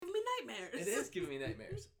It's giving me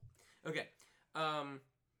nightmares. Okay.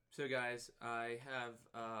 So guys, I have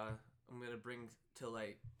I'm gonna bring to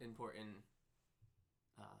light important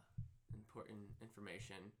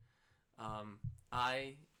information.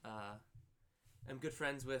 I am good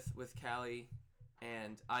friends with Callie,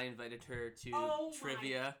 and I invited her to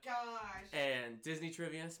trivia. Oh my gosh! And Disney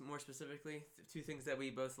trivia, more specifically, two things that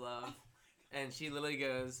we both love. And she literally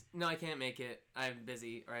goes, "No, I can't make it. I'm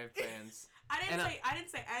busy or I have plans." I didn't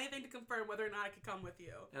say anything to confirm whether or not I could come with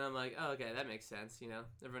you. And I'm like, "Oh, okay, that makes sense. You know,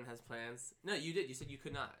 everyone has plans." No, you did. You said you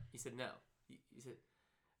could not. You said no. You said,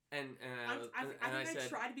 I said,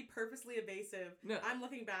 tried to be purposely evasive. No, I'm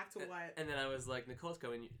looking back to what. And then I was like, "Nicole's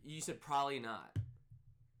going." You said probably not.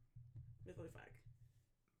 Really fuck.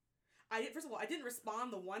 First of all, I didn't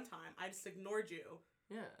respond the one time. I just ignored you.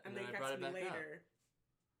 Yeah, and then you texted me later. Up.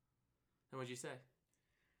 And what'd you say?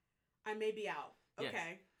 I may be out. Okay.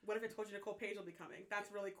 Yes. What if I told you Nicole Page will be coming? That's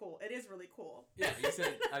really cool. It is really cool. Yeah, you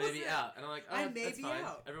said I may be out. And I'm like, oh, I may that's be fine.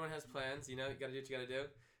 out. Everyone has plans, you know, you gotta do what you gotta do.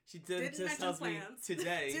 She didn't just mention tell me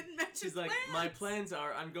today. Didn't mention She's plans. like, my plans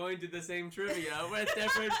are I'm going to the same trivia with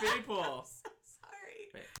different people. So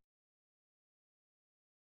sorry. Wait.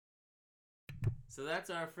 So that's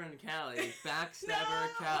our friend Callie,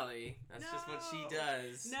 backstabber Callie. That's just what she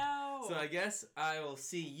does. No. So I guess I will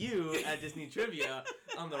see you at Disney Trivia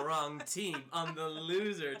on the wrong team, on the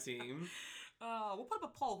loser team. We'll put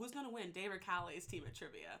up a poll. Who's going to win, Dave or Callie's team at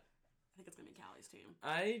trivia? I think it's going to be Callie's team.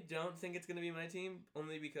 I don't think it's going to be my team,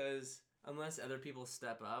 only because unless other people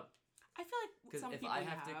step up. I feel like some people if I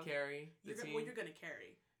have to carry the team. Well, you're going to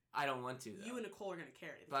carry. I don't want to, though. You and Nicole are going to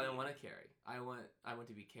carry. But I don't want to carry. I want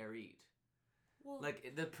to be carried. Well, like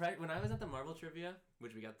when I was at the Marvel Trivia,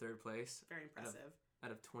 which we got third place. Very impressive. Out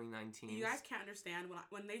of 2019. You guys can't understand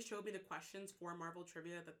when they showed me the questions for Marvel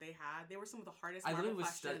Trivia that they had. They were some of the hardest Marvel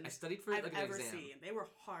questions I studied for it like an ever exam. seen. They were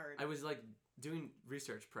hard. I was like doing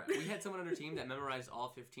research prep. We had someone on our team that memorized all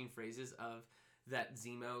 15 phrases of that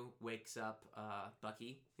Zemo wakes up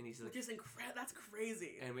Bucky, and he's like, which is incredible. That's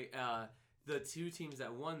crazy. And we the two teams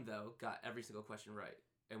that won though got every single question right,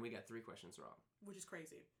 and we got 3 questions wrong, which is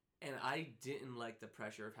crazy. And I didn't like the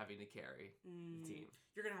pressure of having to carry the team.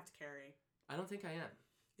 You're gonna have to carry. I don't think I am.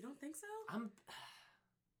 You don't think so? I don't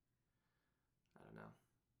know.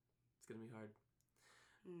 It's gonna be hard.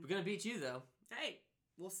 We're gonna beat you though. Hey,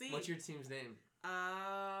 we'll see. What's your team's name?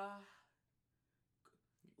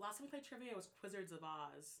 Last time we played trivia was Wizards of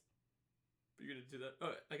Oz. You're gonna do that?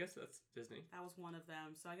 Oh, I guess that's Disney. That was one of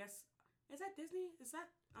them. So I guess is that Disney? Is that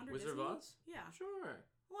under Wizard Disney? of Oz? Yeah. Sure.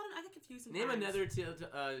 Well, I get confused sometimes. Name another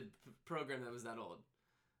program that was that old.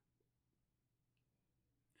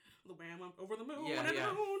 The Man Went Over the Moon. Yeah.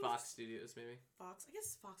 Fox Studios, maybe. Fox. I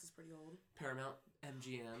guess Fox is pretty old. Paramount.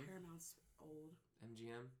 MGM. Paramount's old.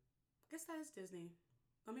 MGM. I guess that is Disney.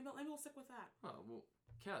 Maybe we'll stick with that. Oh, well,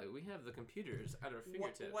 Callie, we have the computers at our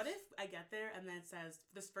fingertips. What if I get there and then it says,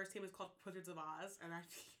 this first team is called Wizards of Oz, and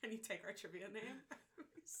can you take our trivia name? I'd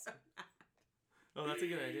be so mad. Oh, that's a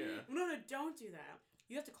good idea. No, don't do that.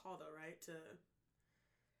 You have to call, though, right?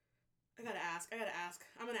 I gotta ask.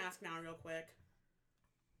 I'm gonna ask now real quick.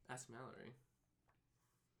 Ask Mallory.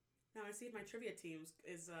 Now, I see if my trivia team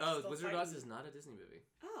is Wizard of Oz is not a Disney movie.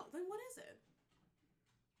 Oh, then what is it?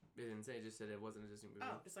 It didn't say. It just said it wasn't a Disney movie.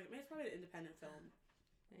 Oh, just like, it's probably an independent film.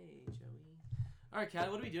 Hey, Joey. All right,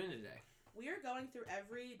 Callie, what are we doing today? We are going through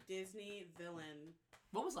every Disney villain.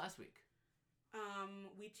 What was last week?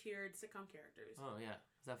 We tiered sitcom characters. Oh, yeah.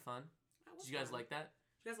 Was that fun? Did you guys like that?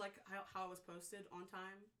 Did you guys like how it was posted on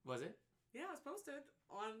time? Was it? Yeah, it was posted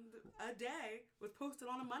on a day. It was posted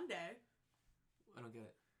on a Monday. I don't get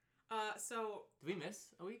it. So... Did we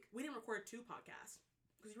miss a week? We didn't record 2 podcasts.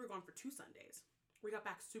 Because you were gone for 2 Sundays. We got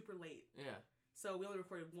back super late. Yeah. So we only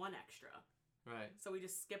recorded 1 extra. Right. So we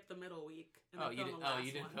just skipped the middle week. And you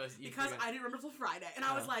didn't post... Because I didn't remember till Friday. And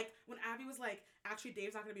I was like... When Abby was like, actually,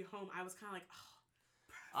 Dave's not going to be home, I was kind of like, oh...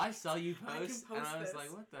 I saw you post and I was like,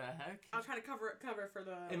 what the heck? I was trying to cover for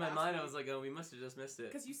the... In my mind, I was like, oh, we must have just missed it.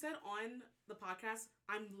 Because you said on the podcast,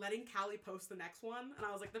 I'm letting Callie post the next one. And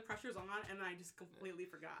I was like, the pressure's on. And I just completely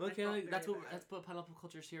forgot. Well, Callie, that's what Pineapple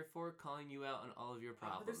Culture's here for. Calling you out on all of your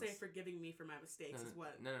problems. They're saying forgiving me for my mistakes is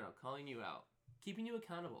what? No. Calling you out. Keeping you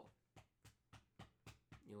accountable.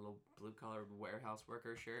 You little blue-collar warehouse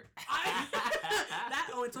worker shirt. That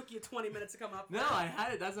only took you 20 minutes to come up with. No, I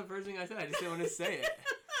had it. That's the first thing I said. I just didn't want to say it.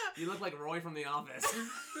 You look like Roy from The Office. I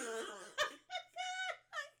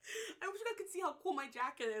wish you guys could see how cool my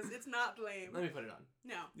jacket is. It's not lame. Let me put it on.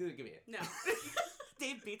 No. Give me it. No.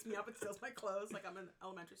 Dave beats me up and steals my clothes like I'm in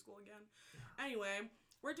elementary school again. Anyway,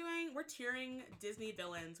 We're tiering Disney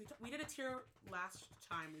villains. We did a tier last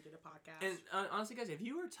time we did a podcast. And honestly, guys, if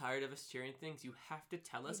you are tired of us tiering things, you have to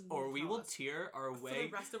tell us, You need or to we tell will us. tier our For way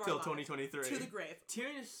the rest of our till lives. 2023. To the grave.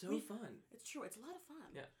 Tiering is so fun. It's true. It's a lot of fun.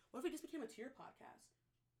 Yeah. What if we just became a tier podcast?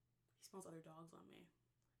 He smells other dogs on me.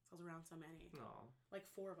 Smells around so many. Aw, Like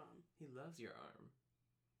 4 of them. he loves your arm.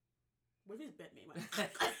 What if he's bit me?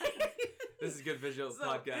 This is good visual So-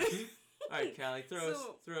 podcast. All right, Callie,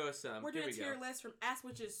 throw us some. We're Here doing we a tier go. list from S,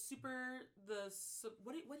 which is super.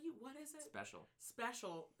 What is it? Special.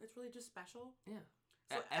 Special. It's really just special. Yeah.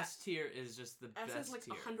 So S tier is just the S best is like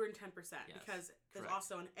tier. 110% Yes, because there's correct.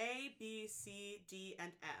 also an A, B, C, D,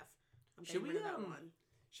 and F. I'm Should getting we rid of that one.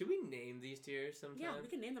 Should we name these tiers sometime? Yeah, we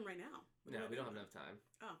can name them right now. No, we don't have enough time.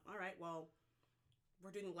 Oh, all right. Well,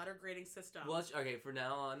 we're doing the letter grading system. Well, okay. For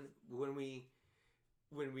now on, when we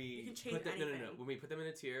You can change put them, no. anything. When we put them in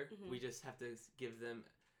a tier, Mhm. we just have to give them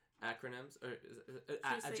acronyms or Should we say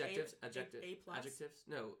adjectives. A+? Adjectives.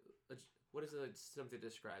 No. What is it? Something that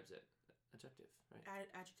describes it. Adjective, right?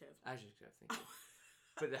 Adjective. Adjective. Thank you.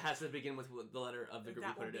 But it has to begin with the letter of the group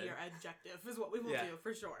That we will put be it in. your adjective, is what we will Yeah. do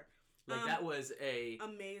for sure. Like that was a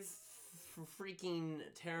Amazing freaking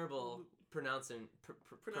terrible pronunciation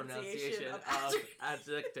Pronunciation of of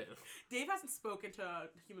adjective. Dave hasn't spoken to a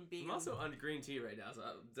human being. I'm also on green tea right now, so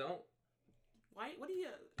don't. Why? What do you?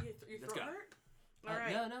 Your Let's throat go. hurt? All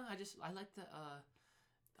right. No.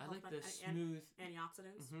 I like the smooth.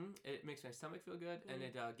 Antioxidants. It makes my stomach feel good, and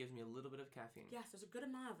it gives me a little bit of caffeine. Yes, there's a good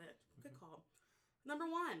amount of it. Good call. Number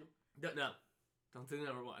 1. No, don't do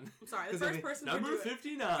number 1. I'm sorry. The 'Cause first person number we're doing.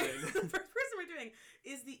 59. The first person we're doing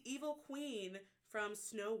is the evil queen from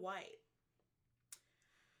Snow White.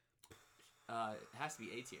 It has to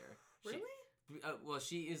be A tier. Really? Well,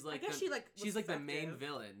 she is like. I guess she's like the main effective.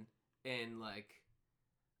 villain in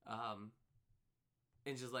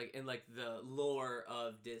and just like in like the lore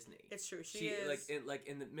of Disney. It's true. She She is like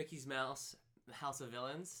in the Mickey's Mouse House of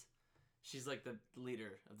Villains, she's like the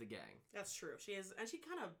leader of the gang. That's true. She is, and she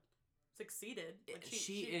kind of succeeded. Like She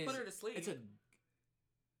she is. put her to sleep. It's a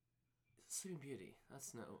Sleeping Beauty.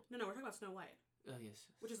 That's no. No, we're talking about Snow White, Oh yes.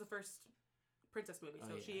 which is the first princess movie. Oh,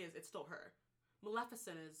 So yeah. she is. It's still her.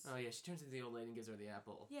 Maleficent is. Oh yeah, she turns into the old lady and gives her the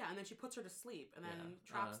apple. Yeah, and then she puts her to sleep, and then Yeah.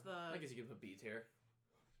 traps I the. guess you could put B tier.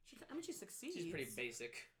 She succeeds. She's pretty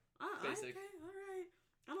basic. Okay, basic. all right.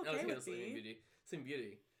 I'm I was okay thinking of with Sleeping B. Beauty. Sleeping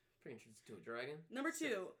Beauty. Pretty introduced to a dragon. Number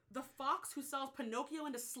 2, the fox who sells Pinocchio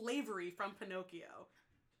into slavery from Pinocchio.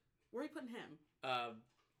 Where are you putting him?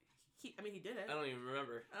 He did it. I don't even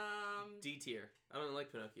remember. D. D tier. I don't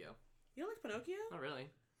like Pinocchio. You don't like Pinocchio? Not really.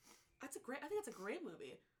 I think it's a great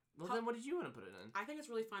movie. Well, then what did you want to put it in? I think it's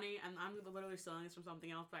really funny, and I'm literally stealing this from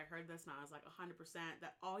something else, but I heard this and I was like 100%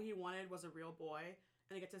 that all he wanted was a real boy,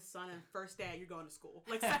 and he gets his son, and first day you're going to school.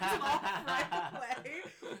 Like, sends him off right away.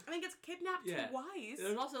 And he gets kidnapped twice.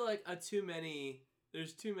 There's also like too many.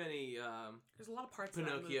 There's too many There's a lot of parts of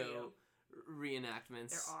that movie. Pinocchio reenactments.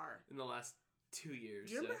 There are. In the last 2 years.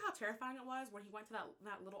 Do you remember how terrifying it was when he went to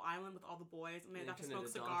that little island with all the boys and they And got to turned smoke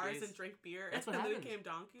into cigars donkeys? and drink beer, That's and what then they happened. became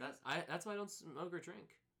donkeys? That's why I don't smoke or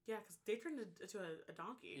drink. Yeah, because they turned into a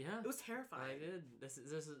donkey. Yeah. It was terrifying. I did. This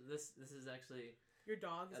is actually. Your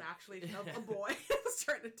dog is Uh, actually a boy. It was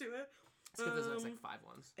turned into it. Skip those next like 5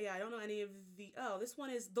 ones. Yeah, I don't know any of the. Oh, this one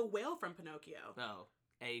is the whale from Pinocchio. No,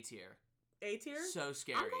 A tier. A tier. So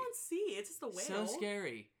scary. I'm going C. It's just the whale. So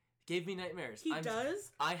scary. Gave me nightmares. He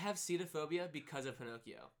does. I have cetophobia because of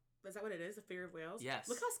Pinocchio. Is that what it is? The fear of whales. Yes.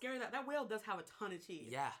 Look how scary that whale does have a ton of teeth.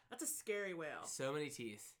 Yeah. That's a scary whale. So many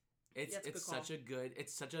teeth. It's Yeah, it's a it's good call. such a good.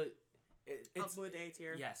 It's such a. I'll It's go with A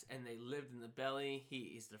tier. yes, and they lived in the belly.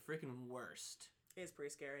 He's the freaking worst. It's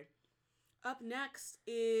pretty scary. Up next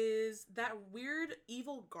is that weird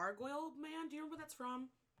evil gargoyle man. Do you remember what that's from?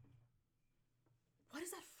 What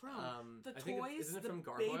is that from? The I think toys, isn't it the from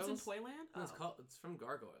Babes in Gargoyles? Toyland. No, it's from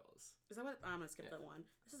Gargoyles. Is that what? I'm gonna skip Yeah. that one.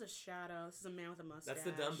 This is a shadow. This is a man with a mustache. That's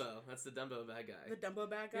the Dumbo. That's the Dumbo bad guy. The Dumbo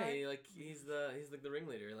bad Yeah, guy. he's like the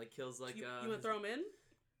ringleader. Like kills like. You wanna throw him in?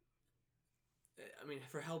 I mean,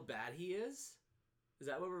 for how bad he is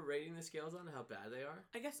that what we're rating the scales on? How bad they are?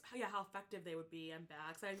 I guess how effective they would be and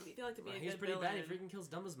bad. Cause I feel like to be Well, a he's good pretty villain. bad. He freaking kills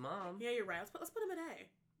Dumbo's mom. Yeah, you're right. Let's put him at A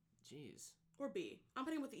Jeez. or B. I'm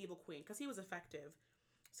putting him with the evil queen because he was effective.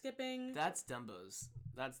 Skipping. That's the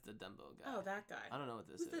Dumbo guy. Oh, that guy. I don't know what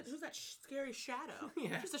this is. Who's that scary shadow?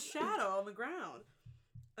 Yeah. Just a shadow on the ground.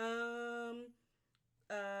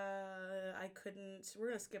 I couldn't. We're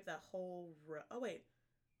gonna skip that whole row. Oh wait,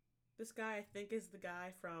 this guy I think is the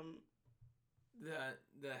guy from.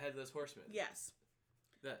 The headless horseman. Yes.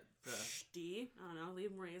 The D. I don't know. Leave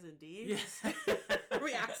him where he is in D. Yes.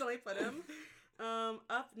 We accidentally put him.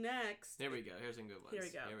 Up next. There we go. Here's some good ones. Here we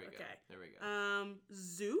go. Here we go. Okay. There we go.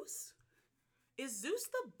 Zeus. Is Zeus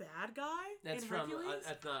the bad guy That's in from. Hercules?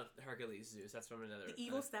 That's not Hercules Zeus. That's from another. The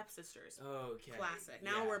evil stepsisters. Okay. Classic.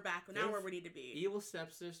 Now we're back. Now They're where we need to be. Evil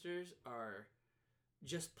stepsisters are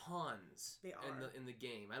just pawns. They are. in the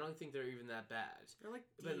game. I don't think they're even that bad. They're like.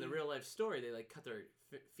 But in the real life story, they like cut their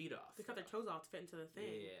feet off. They cut their toes off to fit into the thing.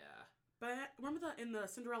 Yeah. But remember in the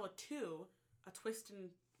Cinderella 2, A Twist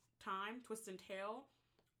in Tale,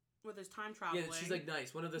 where there's time traveling. Yeah, she's like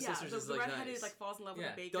nice. One of the sisters is the like redheaded nice. like falls in love with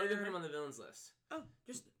a baker. Don't even put them on the villains list. Oh,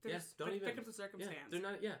 they're just victims of circumstance. Yeah, they're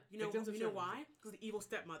not. Yeah, You know victims of why? Because the evil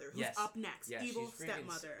stepmother. Who's Yes. up next? Yeah, Evil she's freaking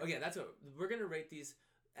stepmother. Okay, that's what we're gonna rate these.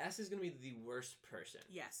 S is gonna be the worst person.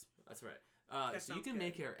 Yes. That's right. That So you sounds can good.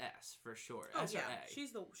 make her S for sure. Oh S yeah, or A.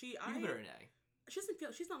 she's the You can put her an A. She doesn't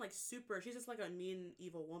feel. She's not like super. She's just like a mean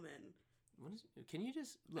evil woman. What is? Can you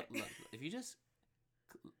just look? If you just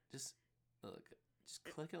look, just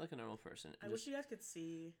click it like a normal person. I wish you guys could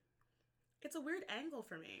see. It's a weird angle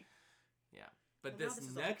for me. Yeah. But Well, now this this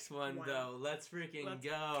is next one, wow. though, let's freaking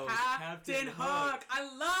go. Captain Hook. I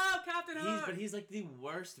love Captain Hook. He's like the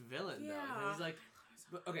worst villain, though. Yeah. He's like,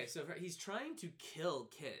 okay, so he's trying to kill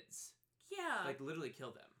kids. Yeah. Like, literally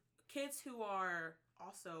kill them. Kids who are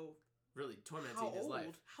also Really tormenting his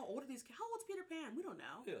life. How old are these kids? How old's Peter Pan? We don't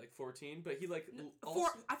know. Yeah, like 14, but he like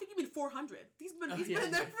I think you mean 400. He's been Oh, been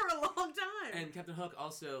in there for a long time. And Captain Hook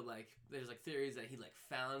also like there's like theories that he like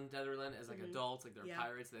found Netherland as like adults, like they're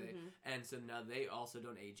pirates. And so now they also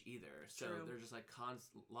don't age either. So True. they're just like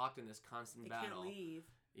locked in this constant They battle. can't leave.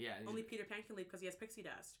 Yeah. Only Peter Pan can leave because he has pixie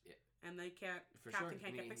dust. Yeah. And they can't. For Captain sure.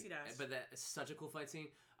 can't get pixie dust. But that is such a cool fight scene.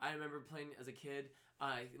 I remember playing as a kid.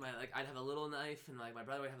 I'd have a little knife, and like my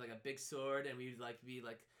brother would have like a big sword, and we'd like be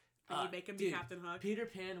like. And you make him be Captain Hook. Peter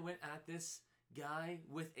Pan went at this guy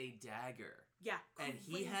with a dagger. Yeah, and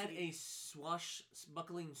he had a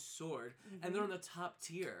swashbuckling sword, and they're on the top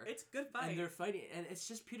tier. It's a good fight. And they're fighting, and it's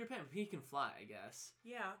just Peter Pan. He can fly, I guess.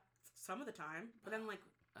 Yeah, some of the time. But then like,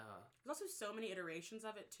 there's also so many iterations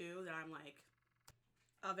of it too that I'm like,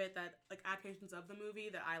 adaptations of the movie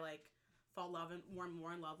that I like fall more and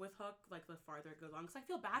more in love with Hook. Like the farther it goes on, because I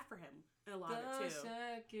feel bad for him in a lot of it too. The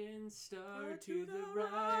second star to the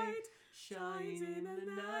right shines in the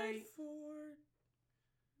night for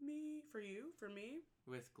me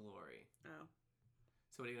with glory. Oh,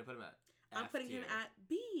 so what are you gonna put him at? I'm putting him at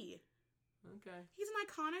B. Okay. He's an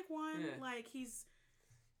iconic one. Yeah. Like he's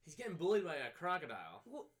getting bullied by a crocodile.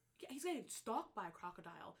 Well, yeah, he's getting stalked by a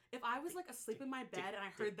crocodile. If I was like asleep in my bed and I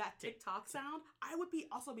heard that tick-tock sound, I would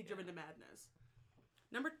also be driven to madness.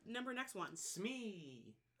 Next one.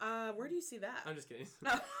 Smee. Where do you see that? I'm just kidding.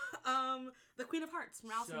 The Queen of Hearts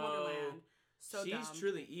from Alice in Wonderland. So she's dumb.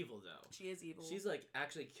 truly evil, though. She is evil. She's like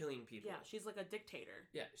actually killing people. Yeah, she's like a dictator.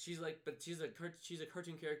 Yeah, she's a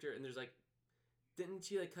cartoon character, and there's like, didn't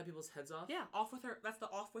she like cut people's heads off? Yeah, off with her. That's the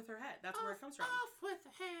off with her head. That's where it comes from. Off with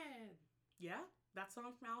the head. Yeah, that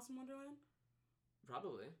song from Alice in Wonderland.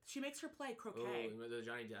 Probably. She makes her play croquet. Oh, the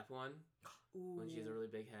Johnny Depp one. Ooh. When she has a really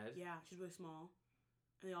big head. Yeah, she's really small,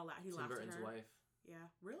 and they all laugh. He Tim laughs at Burton's her. wife. Yeah,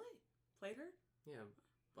 really played her. Yeah,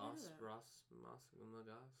 Boss Ross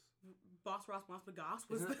Magas.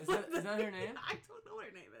 Is that her name? I don't know what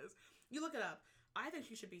her name is. You look it up. I think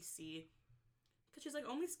she should be C. Because she's like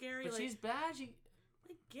only scary. But like, she's bad.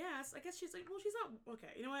 I guess she's like, well, she's not.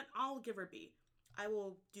 Okay, you know what? I'll give her B. I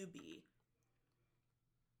will do B.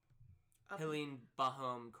 Helene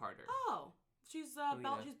Bonham Carter. Oh, she's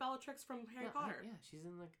she's Bellatrix from Harry Potter. Yeah, she's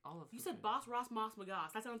in like all of. You said Boss Ross Moss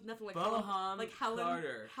Magas. That sounds nothing like Bonham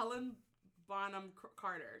Helen Bonham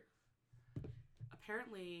Carter.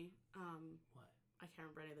 Apparently, what? I can't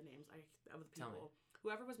remember any of the names of the Tell people.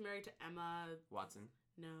 Whoever was married to Emma Watson.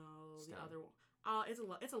 No, Stone. the other one.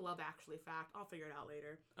 It's a Love Actually fact. I'll figure it out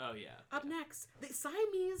later. Oh yeah. Up next, the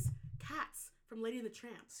Siamese cats from Lady and the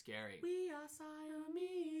Tramp. Scary. We are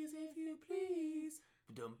Siamese, if you please.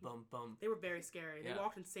 Dum bum bum. They were very scary. They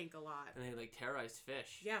walked in sync a lot. And they like terrorized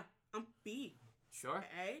fish. Yeah, I'm B. Sure.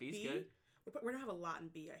 A, B's B. good. We're gonna have a lot in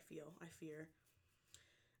B. I fear.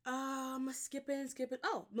 Skipping.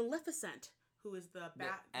 Oh, Maleficent, who is the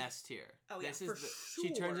bat. The S tier. Oh yeah, sure.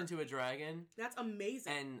 She turns into a dragon. That's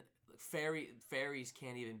amazing. And fairies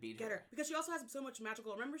can't even beat her. Because she also has so much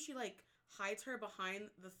magical. Remember, she like hides her behind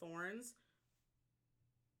the thorns.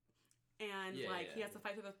 And he has to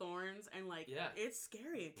fight through the thorns, and it's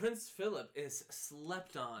scary. Prince Philip is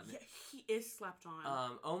slept on. Yeah, he is slept on.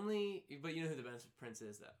 But you know who the best prince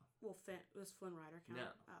is, though. Well, does Flynn Rider count?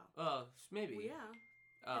 No. Oh, maybe. Well, yeah.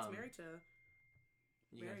 He's married to.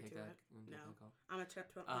 You gotta take that. No, call? I'm a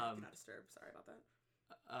tip to do not disturb. Sorry about that.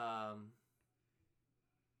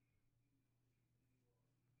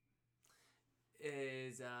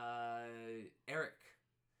 is Eric.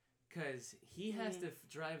 Because he has to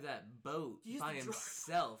drive that boat by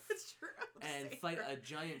himself It's true. and fight a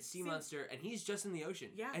giant sea monster, and he's just in the ocean.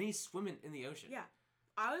 Yeah. And he's swimming in the ocean. Yeah.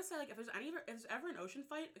 I always say, like, if there's ever an ocean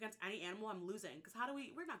fight against any animal, I'm losing. Because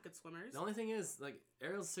we're not good swimmers. The only thing is, like,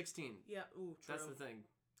 Ariel's 16. Yeah, ooh, true. That's the thing.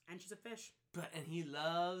 And she's a fish. And he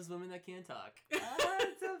loves women that can't talk.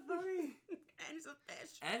 It's so funny. And she's a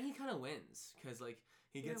fish. And he kind of wins, because, like,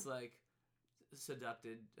 he gets, like,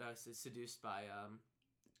 seduced by,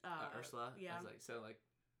 Ursula. Yeah. I was like, so, like,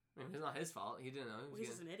 I mean, it's not his fault. He didn't know. He's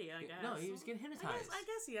just an idiot, I guess. No, he was getting hypnotized. I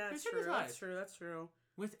guess yeah, He was that's true. hypnotized. That's true.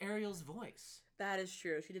 With Ariel's voice. That is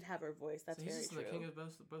true. She did have her voice. That's so he's very just true. the king of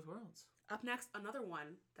both worlds. Up next, another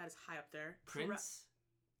one that is high up there. Prince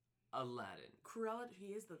Aladdin. Cruella, he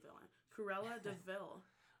is the villain. Cruella de Vil.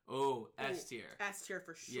 Oh, S tier. S tier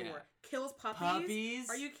for sure. Yeah. Kills puppies. Puppies.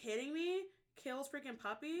 Are you kidding me? Kills freaking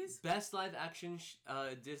puppies. Best live action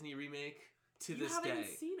Disney remake to this day. You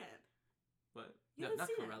haven't seen it. What? You No, haven't not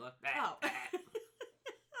seen Cruella. Oh.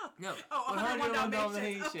 No. Oh, 101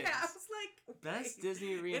 Dalmatians. Okay, I was like, Best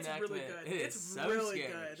Disney reenactment. It's really good. It is It's so really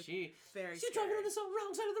scary. good. She's very driving scary. on the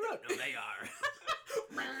wrong side of the road. No, they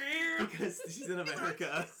are. Because she's in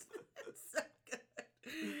America. It's so good.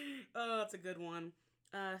 Oh, it's a good one.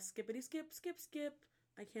 Skippity skip, skip, skip.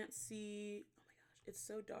 I can't see. Oh my gosh, it's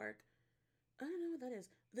so dark. I don't know what that is.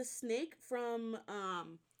 The snake from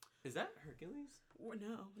Is that Hercules?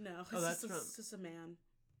 No. Oh, that's from. It's just a man.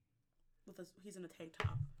 He's in a tank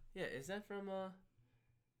top. Yeah, is that from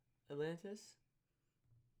Atlantis?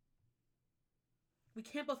 We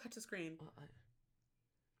can't both touch the screen. Well,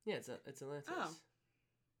 yeah, it's Atlantis. Oh.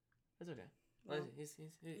 That's okay. Well,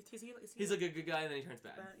 He's like a good guy, and then he turns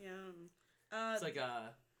bad. Yeah. It's like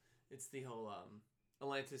it's the whole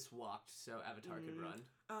Atlantis walked so Avatar could run.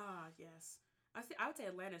 Yes. I would say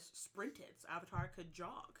Atlantis sprinted so Avatar could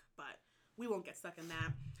jog, but we won't get stuck in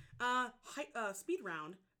that. Speed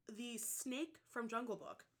round. The snake from Jungle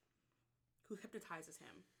Book, who hypnotizes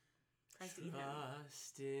him, tries to eat him.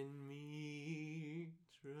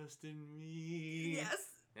 Trust in me. Yes,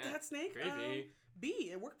 Yeah, that snake. creepy. B.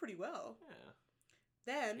 It worked pretty well. Yeah.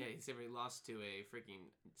 Then Yeah, he lost to a freaking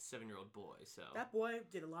 7-year-old boy. So that boy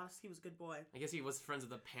did a lot. He was a good boy. I guess he was friends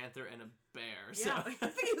with a panther and a bear. Yeah, So. I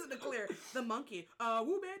think he was in the clear. The monkey.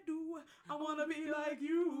 Woo do. I wanna be like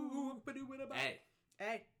you.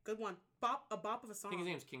 Hey, good one. A bop of a I song. think his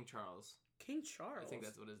name's King Charles. King Charles. I think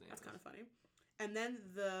that's what his name That's is. kind of funny. And then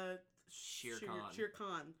the Shere Khan. Shere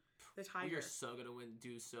Khan, the tiger. We are so gonna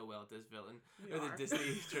do so well at this villain. We or are. the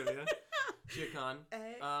Disney trivia. Shere Khan.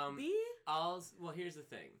 B? Well, here's the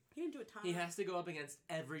thing. He didn't do a ton. He has to go up against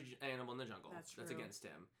every animal in the jungle. That's true. against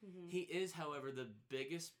him. Mm-hmm. He is, however, the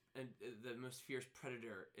biggest and the most fierce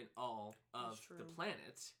predator in all of That's true. the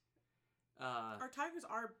planet. Our tigers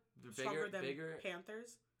are stronger than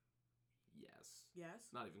panthers. Yes. Yes.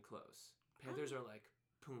 Not even close. Panthers are like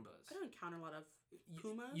Pumbas. I don't encounter a lot of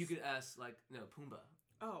pumas. You could ask Pumbaa.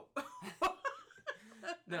 Oh.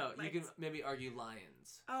 No, Nice. you can maybe argue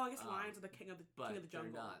lions. Oh, I guess lions are the king of the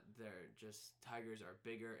jungle. They're not. They're just tigers are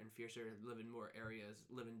bigger and fiercer. Live in more areas.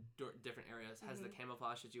 Live in different areas. Has the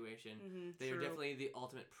camouflage situation. They are definitely the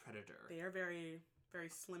ultimate predator. They are very, very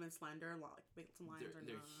slim and slender. Like some lions are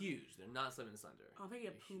they're not. huge. They're not slim and slender. I'm thinking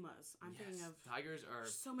of pumas. I'm thinking of tigers are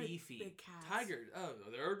so many beefy. big cats. Tigers,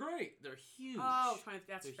 they're great. They're huge. Oh,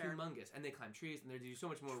 that's they're fair. humongous, and they climb trees, and they do so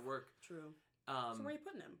much more work. True. So where are you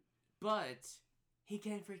putting him? But he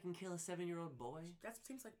can't freaking kill a 7-year-old boy. That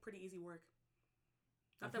seems like pretty easy work.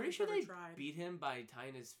 I'm pretty sure they beat him by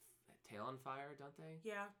tying his tail on fire, don't they?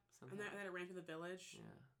 Yeah. Something. And then it ran through the village.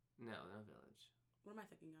 Yeah. No village. What am I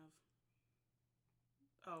thinking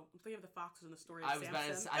of? Oh, I'm thinking of the foxes in the story of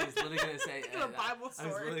I was literally going to say... the Bible story.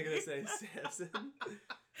 I was literally going to say Samson.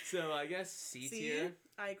 So I guess C tier.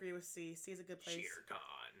 I agree with C. C is a good place. Shere Khan.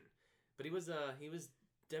 But he was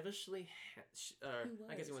devilishly...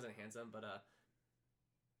 I guess he wasn't handsome, but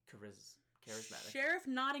charismatic. Sheriff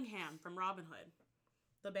Nottingham from Robin Hood.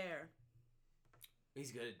 The bear.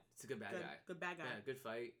 He's good. He's a good bad guy. Good bad guy. Yeah, good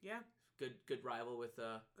fight. Yeah. Good rival with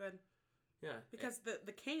Good. Yeah. Because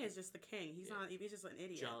the king is just the king. He's not. He's just an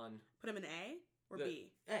idiot. John. Put him in A or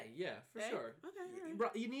B. A, yeah, for A? sure. Okay.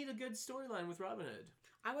 Right. You need a good storyline with Robin Hood.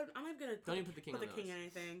 I'm not gonna. Don't even put the king. Put the king in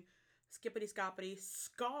anything. Skippity scoppity.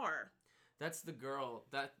 Scar. That's the girl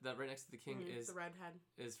that right next to the king is the redhead.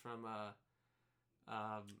 Is from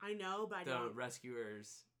I know, but I don't. The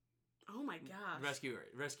Rescuers. Oh my gosh.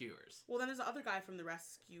 Rescuers. Well, then there's the other guy from the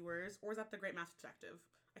Rescuers, or is that the Great Master Detective?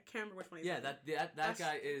 I can't remember which one he's Yeah, in. that That's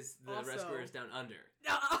guy is the also- Rescuers Down Under.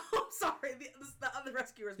 No, I'm sorry. The other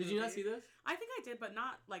Rescuers Did movie. you not see this? I think I did, but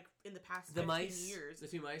not like in the past The 15 mice, years. the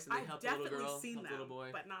two mice, and they I've helped the little definitely girl, seen helped them, the little boy.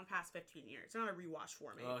 but not in the past 15 years. They're on a rewatch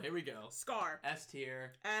for me. Oh, here we go. Scar. S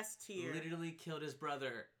tier. S tier. Literally killed his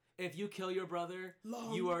brother. If you kill your brother,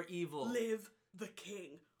 Long you are evil. Live the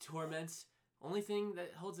king. Torments. Only thing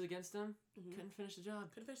that holds it against him, Mhm. couldn't finish the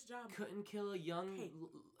job. Couldn't finish the job. Couldn't kill a young Hey,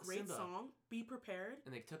 Great Simba. song. Be prepared.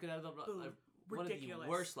 And they took it out of the Boom. one Ridiculous. of the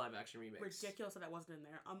worst live action remakes. Ridiculous that wasn't in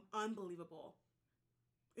there. Unbelievable.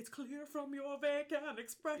 It's clear from your vacant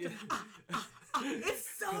expression. It's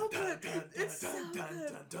so good. It's so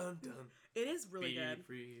good. It is really good.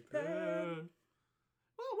 Be prepared.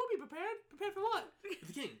 Well, we'll be prepared. Prepared for what? For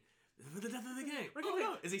the king. For the death of the king. We're Oh, gonna-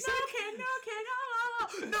 no. Is he No sick? king, no king.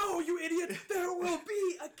 Oh. No, you idiot. There will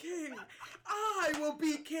be a king. I will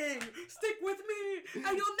be king. Stick with me,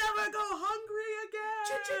 and you'll never go hungry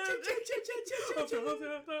again.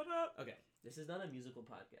 Okay, this is not a musical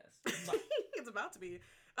podcast. It's about to be.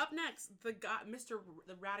 Up next, the guy, Mr.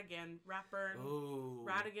 The Ratigan, rapper Oh.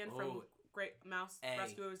 Ratigan from Great Mouse A.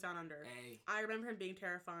 Rescuers Down Under. A. I remember him being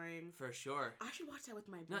terrifying. For sure. I should watch that with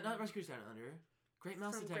my Not brother. Rescuers Down Under. Great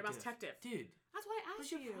Mouse From Detective. Great Mouse Detective. Dude, That's why I asked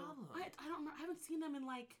what's your you. problem? I don't remember. I haven't seen them in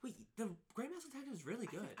like. wait, the Great Mouse Detective is really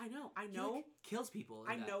good. I know. I He, know. like, kills people.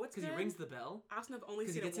 I know it's because he good. rings the bell. I also have only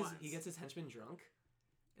Because seen it once. he gets his henchman drunk,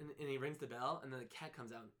 and he rings the bell, and then the cat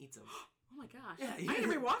comes out and eats him. Oh my gosh. Yeah, I need to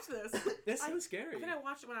rewatch this. That's so I scary. think I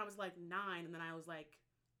watched it when I was like 9, and then I was like,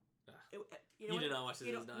 Ugh. you know You what, did not watch this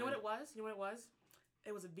you know, as 9. You know what it was? You know what it was?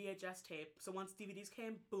 It was a VHS tape. So once DVDs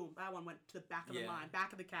came, boom, that one went to the back of the Yeah. line,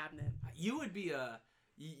 back of the cabinet. You would be have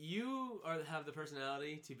the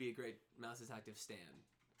personality to be a Great Mouse Detective stan.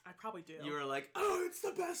 I probably do. You were like, oh, it's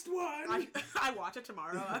the best one. I watch it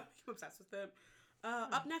tomorrow. I'm obsessed with it.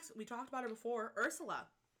 Up next, we talked about her before, Ursula.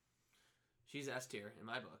 She's S tier in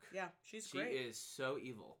my book. Yeah, she's She great. is so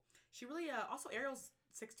evil. She really, also Ariel's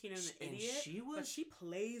 16 and an And idiot, but she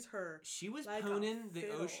plays her. She was like a poning the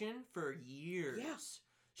fiddle. ocean for years. Yeah.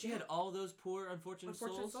 She Yeah. had all those poor, unfortunate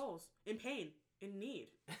souls. In pain, in need.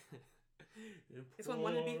 This one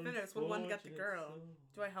wanted to be thinner. This one wanted to get the girl.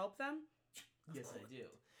 Do I help them? Yes, I do.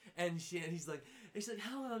 And he's like,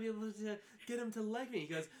 how will I be able to get him to like me? He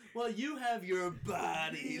goes, well, you have your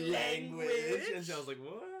body language. And so I was like,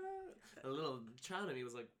 what? A little child in me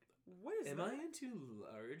was like, What is am that? I into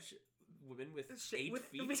large women with Shit, 8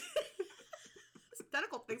 feet? This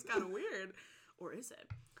tentacle thing's kind of weird. Or is it?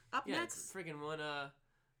 Up Yeah, next. it's freaking one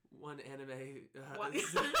anime What?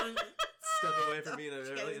 step away from being an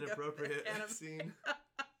Okay, inappropriate anime. scene.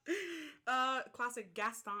 Classic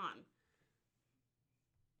Gaston.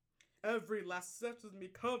 Every last step is me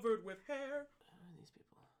covered with hair. Who are these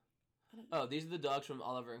people? Oh, these are the dogs from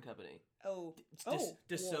Oliver and Company. Oh,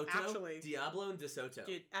 DeSoto, well, actually, Diablo, and DeSoto.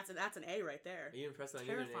 dude, that's an A right there. Are you impressed that I knew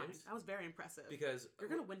their Terrifying. names? That was very impressive. Because You're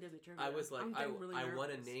gonna win Disney Trivia. I was like, I'm getting really I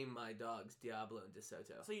want to nervous. name my dogs Diablo and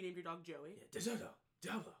DeSoto. So you named your dog Joey? Yeah, DeSoto,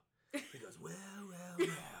 Diablo. He goes, well,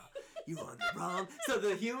 you on the wrong. So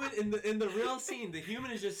the human in the real scene, the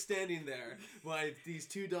human is just standing there while these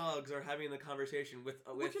two dogs are having a conversation with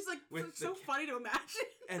Which is like with so funny to imagine.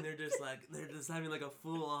 and they're just having like a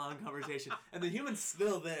full on conversation, and the human's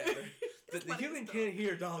still there. The human can't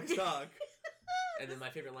hear dogs talk. And then my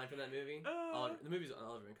favorite line from that movie, the movie's on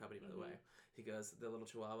Oliver and Company, by the way. He goes, the little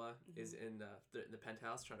chihuahua is in the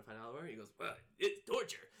penthouse trying to find Oliver. He goes, well, it's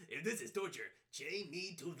torture. If this is torture, chain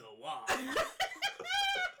me to the wall.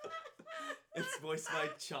 It's voiced by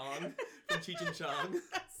Chong from Cheech and Chong.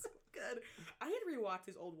 That's so good. I need to rewatch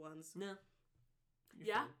these old ones. No.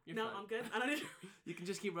 Yeah? No, I'm good. I don't need to... You can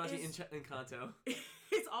just keep watching Is- Encanto.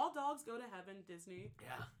 It's All Dogs Go to Heaven, Disney,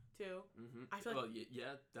 Yeah. too. Mm-hmm. I feel like... Well, yeah,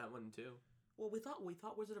 that one too. Well, we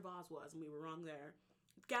thought Wizard of Oz was, and we were wrong there.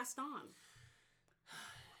 Gaston.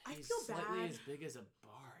 I He's feel slightly bad. as big as a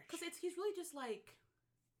barge. Because he's really just like...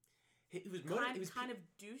 He was kind of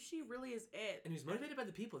douchey, really is it. and he was motivated by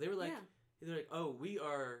the people. They were like, Yeah. they're like, oh,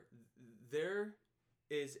 there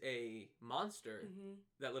is a monster Mm-hmm.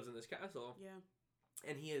 that lives in this castle, Yeah.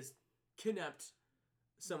 and he has kidnapped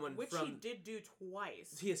someone Which from. he did do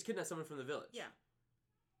twice. He has kidnapped someone from the village. Yeah.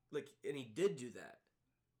 And he did do that.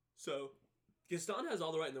 So, Gaston has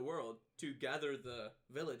all the right in the world to gather the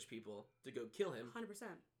village people to go kill him. 100%.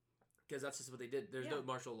 Because that's just what they did. There's Yeah. no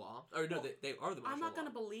martial law. Or no, Well, they are the martial law. I'm not going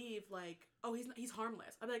to believe, like, oh, he's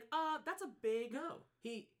harmless. I'd be like, that's a big... No.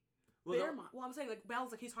 Well, I'm saying, like,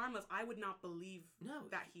 Belle's like, he's harmless. I would not believe No.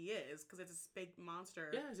 that he is, because it's this big monster.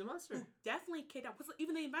 Yeah, he's a monster. Who definitely kidnapped.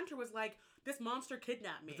 Even the inventor was like, this monster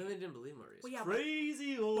kidnapped me. But then they didn't believe Maurice. Well, yeah,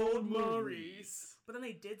 crazy old Maurice. But then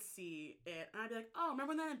they did see it, and I'd be like, oh, remember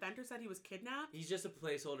when that inventor said he was kidnapped? He's just a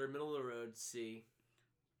placeholder, middle of the road, C.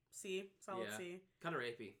 C, solid Yeah. C. Kind of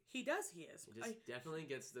rapey. He does, he is. He just definitely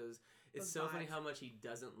gets those. It's those so funny vibes. how much he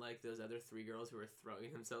doesn't like those other 3 girls who are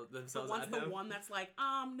throwing themselves But at once him. the one that's like,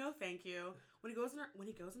 no, thank you. When he goes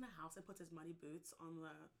in the house and puts his muddy boots on the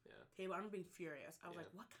table, I remember being furious. I was like,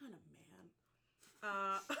 what kind of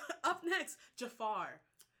man? Up next, Jafar.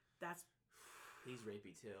 He's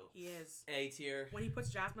rapey too. He is. A tier. When he puts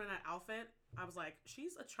Jasmine in that outfit, I was like,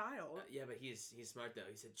 she's a child. Yeah, but he's smart though.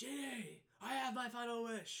 He said, "Genie, I have my final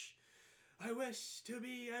wish. I wish to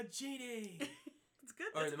be a genie." It's good.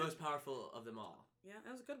 Or the most powerful of them all. Yeah,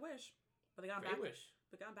 that was a good wish. But they got Great back. wish.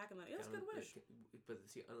 But got back in the. It was a good wish. But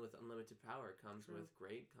see, with unlimited power comes True. with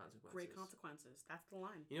great consequences. Great consequences. That's the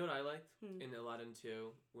line. You know what I liked in Aladdin 2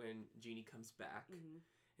 when Genie comes back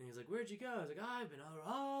and he's like, "Where'd you go?" I was like, "I've been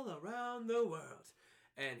all around the world,"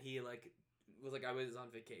 and he was like, "I was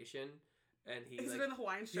on vacation." And he He's like, in the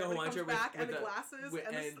Hawaiian shirt. Yeah, When he Hawaiian comes shirt back with and the the- glasses with-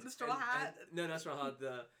 and the straw hat. No, not straw hat.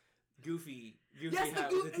 The goofy Yes, hat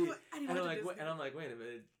the with the goofy. teeth. And he And went I'm to like, Disney. wait a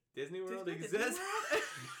minute. Disney World Disney exists? World?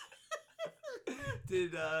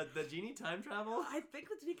 Did the genie time travel? I think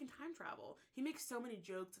the genie can time travel. He makes so many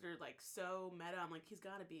jokes that are like so meta. I'm like, he's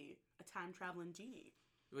got to be a time traveling genie.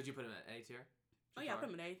 Would you put him at A tier? Oh yeah, I put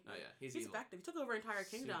him in A. Oh yeah, he's evil. effective. He took over entire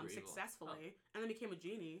kingdom Super evil. successfully, and then became a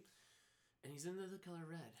genie. And he's in the color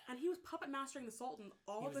red. And he was puppet mastering the Sultan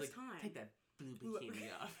all He was this like, time. take that blue bikini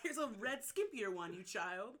off. Here's a red, skimpier one, you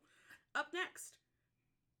child. Up next,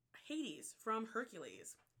 Hades from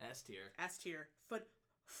Hercules. S tier. S tier.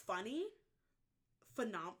 Funny.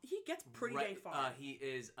 He gets pretty dang far. He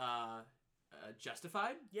is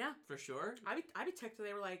justified. Yeah. For sure. I'd be ticked if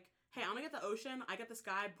they were like, hey, I'm gonna get the ocean, I get the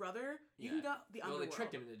sky, brother. You can go the underworld. Well, they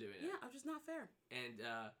tricked him into doing it. Yeah, which is not fair. And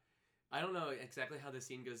I don't know exactly how the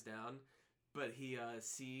scene goes down, but he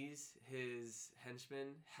sees his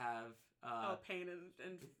henchmen have pain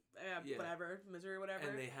and yeah. whatever, misery, whatever.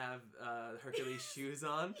 and they have Hercules shoes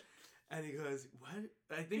on, and he goes, "What?"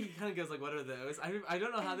 I think he kind of goes like, "What are those?" I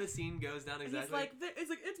don't know how the scene goes down exactly. And he's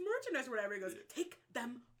like, it's merchandise or whatever. He goes, take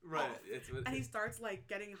them right. off. And he starts like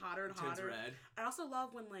getting hotter and turns hotter. red. I also love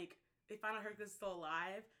when like they find out Hercules is still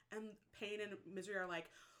alive, and Pain and Misery are like,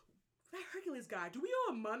 that Hercules guy, do we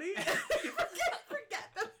owe him money?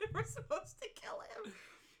 forget that we were supposed to kill him.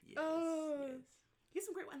 Yes. He has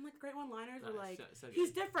some great one-liners. Were like, so good.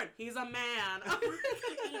 he's different. He's a man.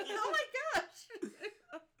 Oh my gosh.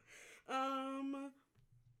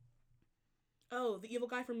 Oh, the evil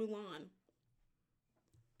guy from Mulan.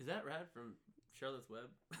 Is that rat from Charlotte's Web?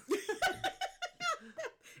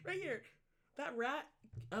 Right here. That rat.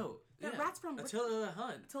 Oh, That yeah. rat's from Attila the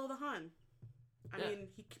Hun. Attila the Hun. I Yeah. mean,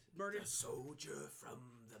 he murdered The soldier from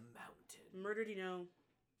the mountain.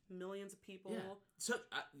 Millions of people. Yeah. So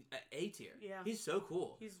A tier. Yeah. He's so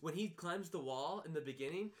cool. He's- when he climbs the wall in the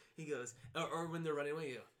beginning, he goes, or when they're running away,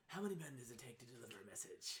 you go, how many men does it take to deliver a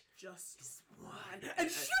message? Just one.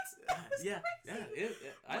 and shoots. That was yeah, crazy.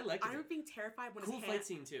 yeah, I like it. I remember being terrified when Cool his fight hand,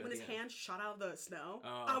 scene too. when his yeah. hand shot out of the snow.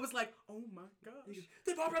 Oh. I was like, oh my gosh.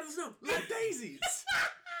 They pop out of the snow like daisies.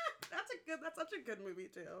 That's such a good movie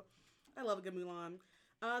too. I love a good Mulan.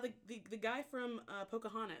 The guy from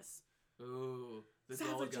Pocahontas. Ooh, the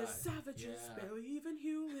gold guy. Savages, Yeah. barely even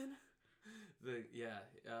human.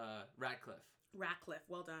 Ratcliffe. Ratcliffe,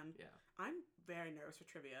 well done. Yeah. I'm very nervous for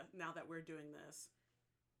trivia now that we're doing this.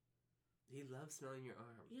 He loves smelling your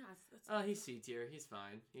arm. Yeah, Oh, he's C tier. He's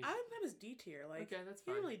fine. I would have his D tier. Like, okay, that's he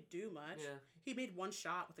fine. didn't really do much. Yeah. He made one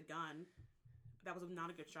shot with a gun. That was not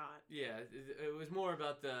a good shot. Yeah, it was more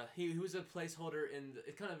about he was a placeholder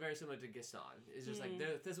it's kind of very similar to Gaston. It's just like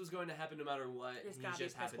this was going to happen no matter what. And he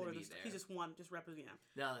just happened to be there. He just won, just representing him.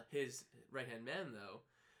 Now his right hand man though,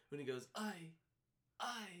 when he goes I,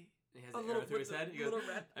 and he has A an little- arrow through his with head. the He goes, little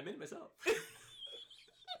red- I made it myself.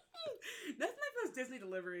 That's like those Disney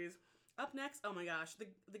deliveries. Up next, oh my gosh,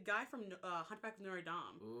 the guy from Hunchback of Notre Dame,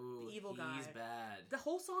 Ooh, the evil guy. He's bad. The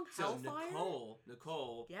whole song So Hellfire.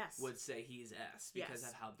 Nicole, Yes. would say he's S because Yes.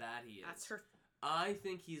 of how bad he is. That's her. I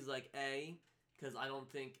think he's like A because I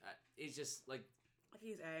don't think it's just like I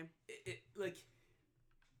think he's A. like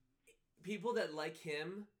people that like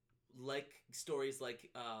him like stories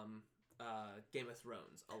like Game of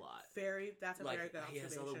Thrones a lot. That's a Like very good he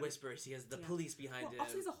has all the observation. whispers. He has the Yeah. police behind him.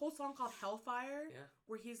 Also, he has a whole song called Hellfire, Yeah.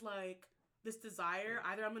 where he's like, this desire,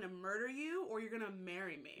 either I'm gonna murder you or you're gonna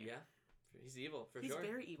marry me. Yeah, he's evil for He's sure.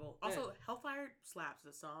 very evil. Also, Hellfire slaps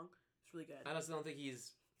this song. It's really good. I just don't think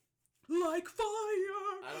he's like fire.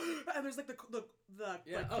 And there's like the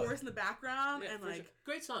chorus in the background and like sure.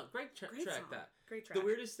 Great song, great track. Great track. The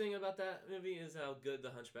weirdest thing about that movie is how good the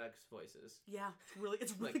Hunchback's voice is. Yeah,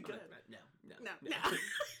 it's really like, good. No.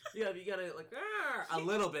 Yeah, you gotta like a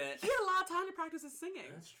little bit. He had a lot of time to practice his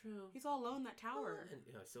singing. That's true. He's all alone in that tower. And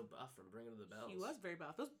he's so buff from Bringing the Bells. He was very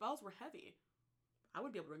buff. Those bells were heavy. I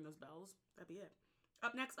would be able to ring those bells. That'd be it.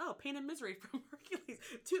 Up next, Pain and Misery from Hercules.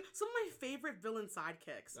 Some of my favorite villain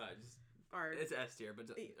sidekicks are... It's S tier, but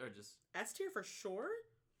or just... S tier for sure?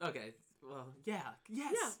 Okay, well, yeah.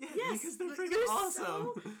 Yes, because they're freaking they're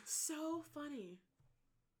awesome. So funny.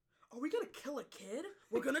 Are we gonna kill a kid?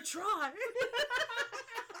 We're gonna try.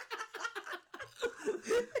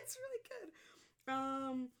 It's really good.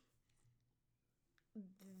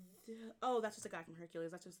 That's just a guy from Hercules.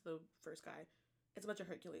 That's just the first guy. It's a bunch of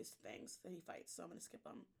Hercules things that he fights, so I'm gonna skip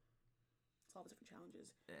them. It's all the different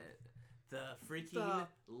challenges. The freaking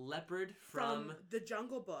leopard from the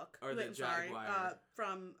Jungle Book, or the Jaguar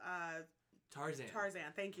from Tarzan.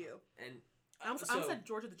 Thank you. And I almost said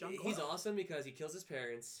George of the Jungle. He's awesome because he kills his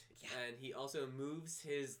parents, and he also moves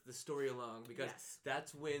the story along because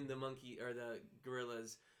that's when the monkey or the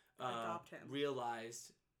gorillas adopt him.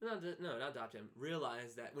 Realized not adopt him.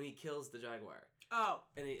 Realized that when he kills the jaguar. Oh,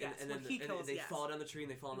 and then they fall down the tree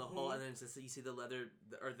and they fall in the hole, and then it's just, you see the leather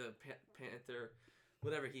or the panther,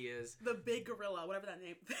 whatever he is, the big gorilla, whatever that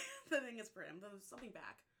name, the thing is for him, something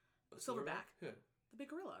back, silverback. Who? The big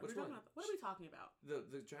gorilla. Which one? What are we talking about?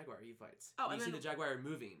 The jaguar he fights. Oh, and you see the jaguar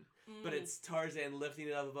moving, but it's Tarzan lifting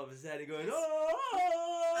it up above his head and going,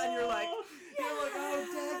 and you're like, oh,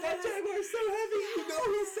 Dad, that jaguar's so heavy. You know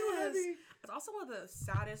he's so heavy. It's also one of the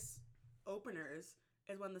saddest openers.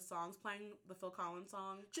 Is when the song's playing, the Phil Collins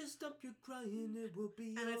song. Just stop your crying, it will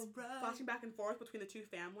be and it's alright. flashing back and forth between the two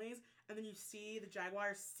families, and then you see the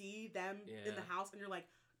jaguars see them in the house, and you're like,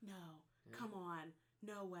 no, come on,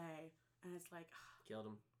 no way. And it's like, killed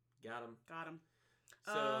him, got him.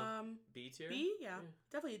 So B tier. B, yeah,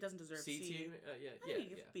 definitely doesn't deserve C tier.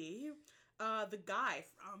 Yeah. B. The guy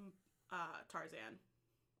from Tarzan,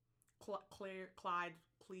 Clyde.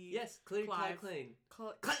 Yes, Clayton.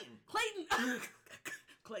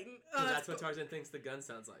 Clayton. That's what Tarzan thinks the gun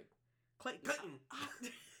sounds like. Clayton.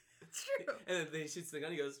 It's true. And then he shoots the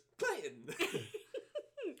gun. He goes, Clayton.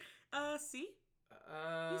 C.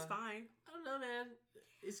 He's fine. I don't know, man.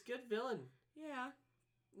 He's a good villain. Yeah.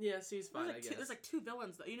 Yeah, C's fine. I guess there's like two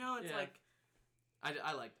villains though. You know, it's like. I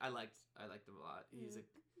liked him a lot.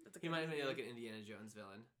 He might have been like an Indiana Jones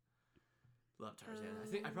villain. Love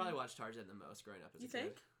Tarzan. I probably watched Tarzan the most growing up as a kid. You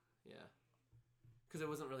think? Yeah. Because it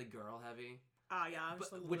wasn't really girl heavy. Yeah.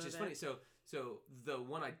 Which is funny. So the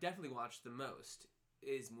one I definitely watched the most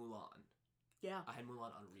is Mulan. Yeah. I had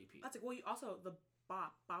Mulan on repeat. That's like, well, you also the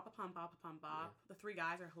bop. The three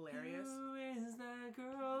guys are hilarious. Who is that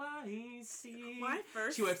girl I see? When I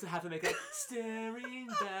first... She wipes the half of makeup, staring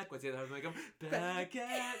back. What's the other half of makeup? Back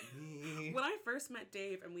at me. When I first met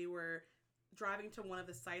Dave and we were driving to one of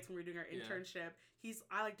the sites when we were doing our internship,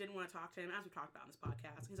 I didn't want to talk to him, as we talked about in this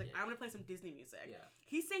podcast. He's like, I want to play some Disney music. Yeah.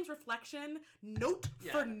 He sings Reflection note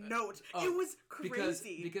for note. It was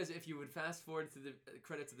crazy. Because if you would fast forward to the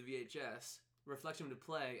credits of the VHS, Reflection would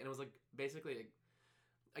play, and it was like basically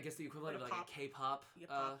I guess the equivalent of like a K-pop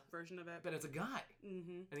version of it, but it's a guy.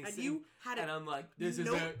 Mm-hmm. And you had it. And I'm like, this is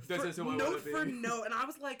who I want to be. Note for note, and I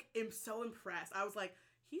was like, so impressed. I was like,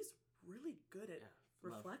 he's really good at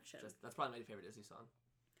Reflection. That's probably my favorite Disney song.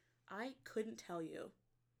 I couldn't tell you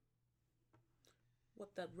what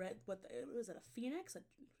was it? A phoenix? A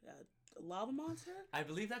lava monster? I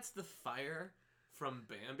believe that's the fire from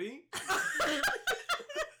Bambi.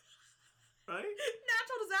 Right?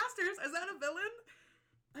 Natural disasters. Is that a villain?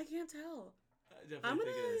 I can't tell. I definitely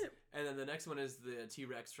think it is. And then the next one is the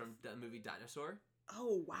T-Rex from the movie Dinosaur.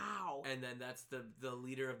 Oh, wow. And then that's the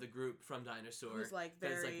leader of the group from Dinosaur. Who's like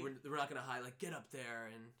very... It's like, we're not going to hide. Like, get up there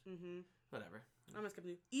and whatever. I'm just going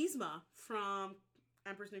to do Yzma from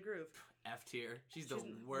Emperor's New Groove. F tier. She's the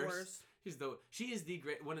worst. She is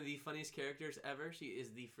one of the funniest characters ever. She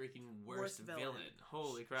is the freaking worst villain.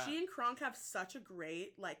 Holy crap. She and Kronk have such a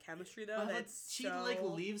great chemistry though. She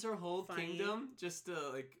leaves her whole kingdom just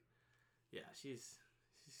to she's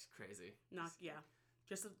crazy.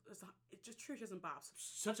 It's just true. She doesn't bops.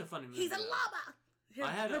 Such a funny movie. He's a llama.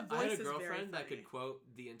 I had a girlfriend that could quote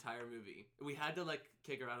the entire movie. We had to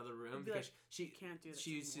kick her out of the room because she can't do this.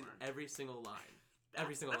 She used every single line.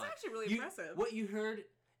 That's actually really impressive. What you heard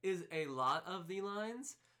is a lot of the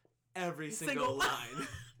lines. Every single line.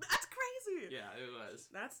 That's crazy. Yeah, it was.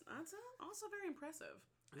 That's also very impressive.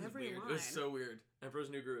 Every weird. line. It was so weird. Emperor's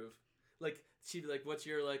New Groove. Like she'd be like, "What's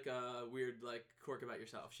your like weird like quirk about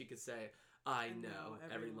yourself?" She could say, "I know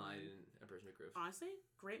every line in Emperor's New Groove." Honestly,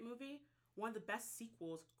 great movie. One of the best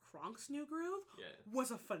sequels, Kronk's New Groove, Yeah.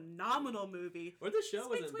 was a phenomenal movie. Or the show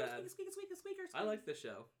wasn't bad. Squeaker. I liked the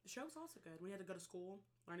show. The show was also good. When he had to go to school,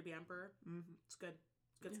 learn to be emperor. Mm-hmm. It's good.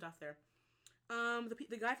 It's good stuff there.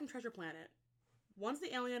 The guy from Treasure Planet. One's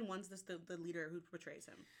the alien. One's the leader who portrays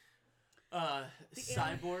him.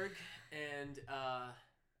 Cyborg and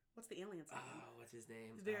what's the alien's name? oh, what's his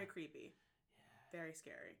name? He's very creepy. Yeah. Very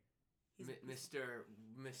scary. Mr.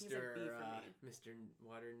 Mr.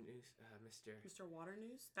 Water News. Mr. Water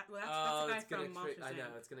News. That's the guy from Monsters. I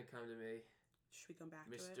know it's gonna come to me. Should we come back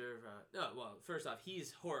to it? Mr. No, well, first off,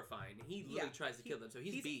 he's horrifying. He literally tries to kill them, so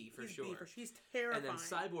he's B for sure. He's terrifying. And then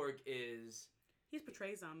Cyborg is. He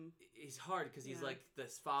portrays them. He's hard because he's like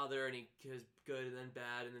this father, and he is good, and then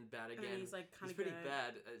bad again. And he's like kind of pretty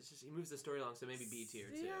bad. It's just he moves the story along, so maybe B tier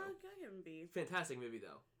too. Yeah, I give him B. Fantastic movie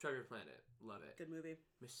though. Treasure Planet, love it. Good movie.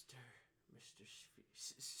 Mr.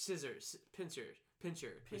 Scissors, Pincher.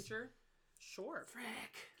 Sure.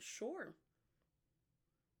 Frick. Sure.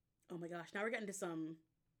 Oh my gosh! Now we're getting to some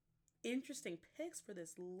interesting picks for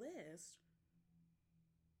this list.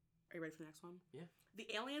 Are you ready for the next one? Yeah. The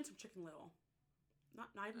aliens from Chicken Little. Not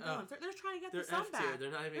even villains. They're just trying to get the They're sun F back. tier.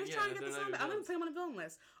 They're not even. They're trying to get the sun back. I'm gonna put them on a villain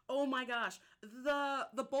list. Oh my gosh,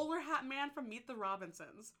 the bowler hat man from Meet the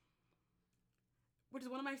Robinsons, which is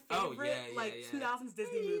one of my favorite 2000s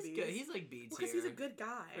Disney movies. Good. He's like B tier because he's a good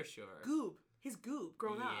guy for sure. Goob. He's Goob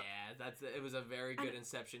grown up. Yeah, it was a very good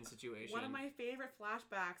Inception situation. One of my favorite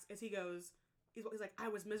flashbacks is he's like, I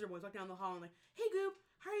was miserable. He's walking down the hall and like, hey Goob,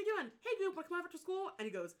 how are you doing? Hey Goob, want to come over to school? And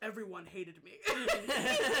he goes, everyone hated me.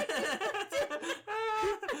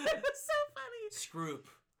 It's so funny. Scroop.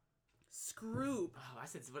 Oh,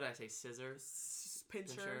 What did I say? Scissor?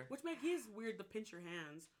 Pincher. Which he's weird to pinch your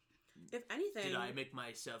hands. If anything. Did I make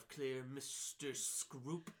myself clear, Mr.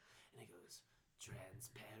 Scroop? And he goes,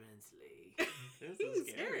 transparently.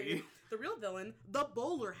 He's scary. The real villain, the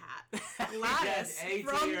bowler hat. Gladys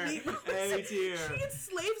from A tier. She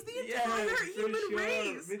enslaves the entire human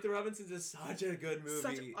race. Meet the Robinsons is such a good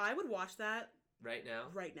movie. I would watch that right now.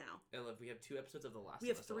 And look, we have 2 episodes of The Last of Us. We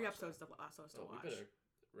have 3 episodes of The Last of Us to watch. We better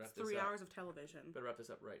wrap this 3 up. hours of television. Better wrap this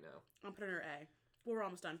up right now. I'm putting her A. Well, we're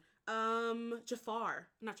almost done. Jafar.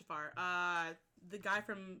 Not Jafar. The guy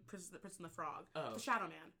from Prince and the Frog. Oh. The Shadow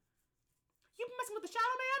Man. You messing with the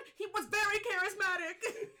Shadow Man? He was very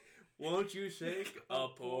charismatic. Won't you shake a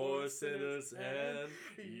poor sinner's hand?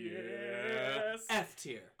 Yes. F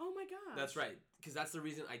tier. Oh my god. That's right. Because that's the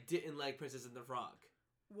reason I didn't like Princess and the Frog.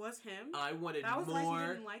 Was him? I wanted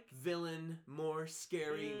more villain, more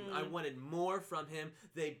scary. I wanted more from him.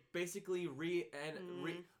 They basically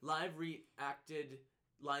live reacted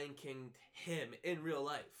Lion King him in real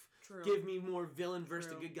life. True. Give me more villain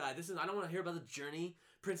versus the good guy. I don't want to hear about the journey,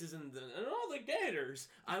 princess and all the gators.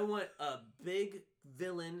 I want a big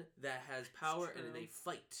villain that has power and they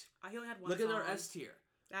fight. I only had one. Look at our S tier.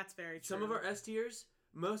 That's very true. Some of our S tiers,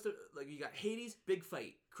 most of you got Hades, big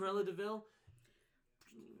fight. Cruella de Vil,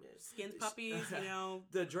 Skins puppies,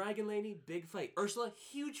 The Dragon Lady, big fight. Ursula,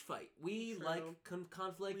 huge fight. We like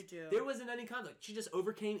conflict. We do. There wasn't any conflict. She just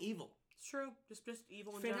overcame evil. It's true. Just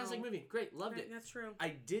evil in Fantastic general. movie. Great. Loved it. That's true.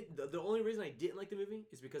 I did. The only reason I didn't like the movie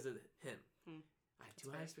is because of him. I had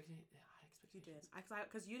too high expectations. You did.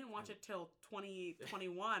 Because you didn't watch it till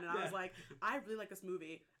 2021, and I was like, I really like this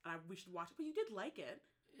movie, and we should watch it. But you did like it.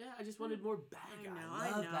 Yeah, I just wanted more bad guys.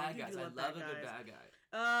 I know. Bad guys. I love a good bad guy.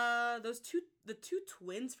 The two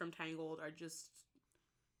twins from Tangled are just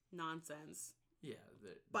nonsense. Yeah.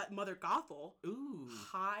 But Mother Gothel. Ooh.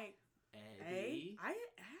 High A. I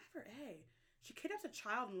have her A. She kidnaps a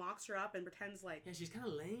child and locks her up and pretends like. Yeah, she's kind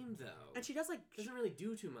of lame though. And she does doesn't really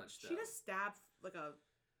do too much though. She just stab like a.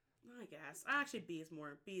 I guess actually B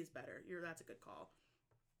is better. That's a good call.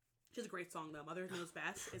 She has a great song though. Mother Knows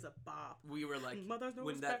Best is a bop. We were like, Mother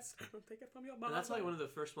Knows Best. Don't take it from your mother. And that's like one of the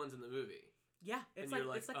first ones in the movie. Yeah, it's like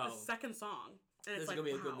the second song, and it's like, gonna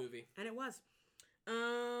be a good movie. And it was.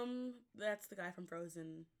 That's the guy from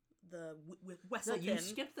Frozen. The Wesselton. No, you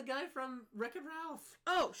skipped the guy from Wreck-It Ralph.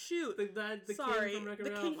 Oh shoot! The Sorry, king from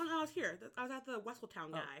Wreck-It Ralph. King. When I was here, I was at the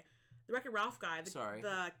Wesseltown guy, the Wreck-It Ralph guy.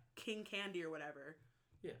 The King Candy or whatever.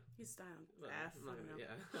 Yeah, he's dying. I don't know.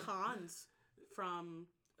 Yeah. Hans from.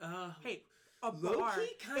 Hey. A Loki bar.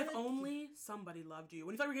 If only somebody loved you.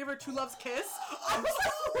 When you thought we gave her Two Loves kiss, I was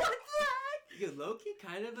like, what the heck? Yeah, Loki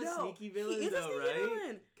kind of a sneaky villain he is though, a sneaky right?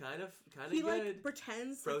 Villain. Kind of he good. Like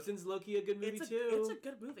pretends. Frozen's Loki a good movie too. It's a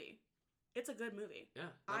good movie. It's a good movie. Yeah.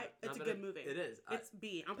 It's a good movie. It is. It's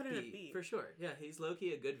B. I'm putting it at B. For sure. Yeah, he's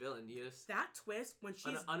low-key a good villain. That twist when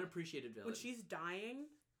she's... unappreciated villain. When she's dying,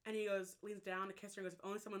 and he leans down to kiss her and goes, if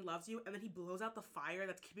only someone loves you, and then he blows out the fire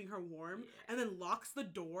that's keeping her warm, and then locks the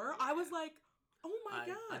door. Yeah. I was like, oh my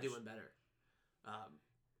gosh. I do one better.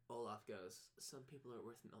 Olaf goes, some people are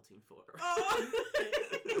worth melting for. Oh!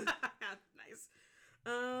 Nice.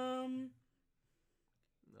 No,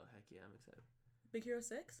 heck yeah, I'm excited. Big Hero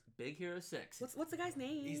 6? Big Hero 6. What's the guy's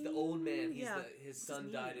name? He's the old man. His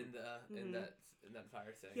son died in that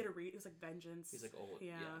fire thing. He had to read. It was like vengeance. He's like old.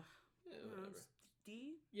 Yeah. Whatever.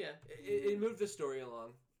 D. Yeah, it moved the story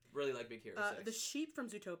along. Really like Big Hero 6. The sheep from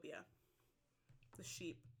Zootopia. The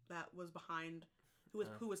sheep that was behind,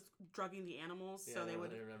 who was drugging the animals. Yeah, so they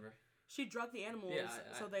would. I remember. She drugged the animals,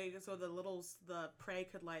 so the prey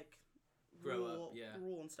could like grow up,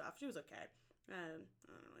 rule and stuff. She was okay. I don't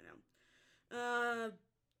really know.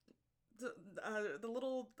 The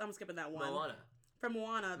little, I'm skipping that one. Moana. From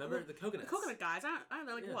Moana. Remember the coconuts? The coconut guys. I don't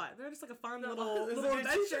know, like what? They're just like a fun little adventure.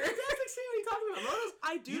 That's what you're talking about. Moana's,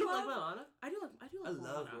 I do you love like Moana? I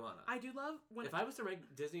love Moana. I do love when... If I was to rank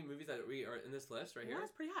Disney movies that we are in this list right here,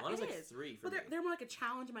 Moana's pretty high. Moana's like 3 for me. They're more like a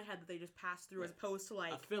challenge in my head that they just pass through as opposed to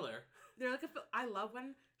like... A filler. They're like I love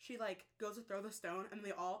when she like goes to throw the stone and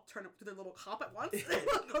they all turn up to their little hop at once.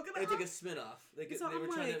 It's like a spin-off. They were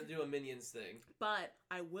trying to do a Minions thing. But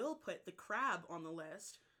I will put the crab on the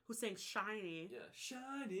list. Who sang Shiny. Yeah,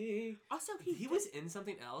 Shiny. Also, he was in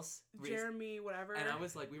something else. Jeremy, whatever. And I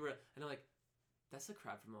was like, and I'm like, that's the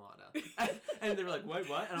crab from Moana. And they were like, what?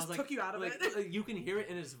 And I was like, took you out of it. You can hear it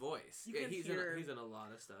in his voice. He's in a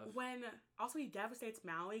lot of stuff. Also, he devastates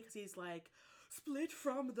Maui because he's like, split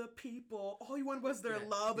from the people. All you wanted was their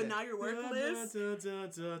love, and now you're worthless. Oh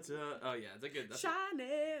yeah, it's a good.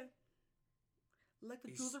 Shiny. Like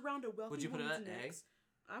the jewels around a wealthy would you put it at A?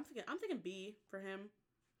 I'm thinking B for him.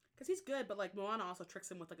 Because he's good, but like Moana also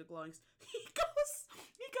tricks him with like a glowing...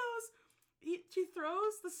 She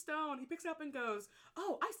throws the stone. He picks it up and goes,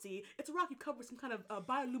 oh, I see. It's a rock you covered with some kind of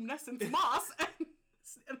bioluminescent moss.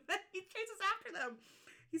 And then he chases after them.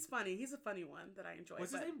 He's funny. He's a funny one that I enjoy.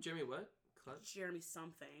 What's his name? Jeremy what? Jeremy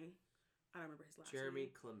something. I don't remember his last name.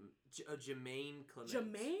 Jermaine Clement.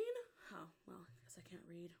 Jermaine? Oh, well, I guess I can't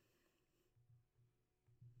read.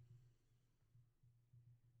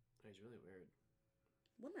 He's really weird.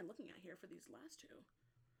 What am I looking at here for these last two?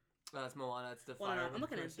 That's Moana. It's the fire. I'm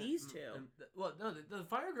looking at these two. The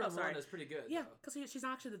fire girl Moana is pretty good. Yeah, because she's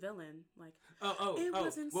actually the villain. Like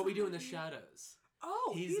What We Do in the Shadows.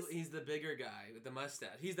 Oh, he's the bigger guy with the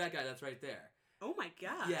mustache. He's that guy that's right there. Oh my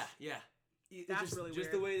gosh. Yeah. That's really weird.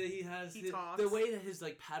 Just the way that he has the way that his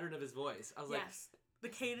like pattern of his voice. I was like, the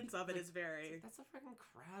cadence of it is very. That's a freaking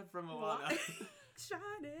crab from Moana.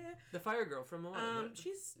 Shiny. The fire girl from Moana.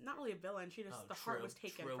 She's not really a villain. She just the heart was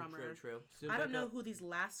taken from her. True. I don't know who these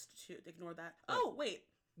last two. Ignore that. Oh wait.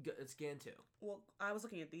 It's Gantu. Well, I was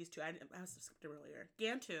looking at these two. I skipped it earlier.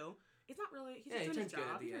 Gantu. He's not really. He's doing his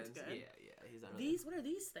job. He turns good. Yeah. He's not these. What are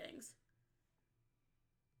these things?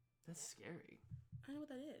 That's scary. I know what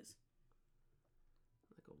that is.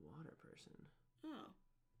 Like a water person. Oh.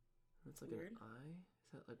 That's like weird. An eye.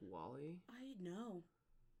 Is that like Wall-E? I know.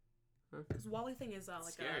 Because Wall-E thing is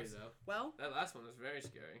like scary though. Well, that last one was very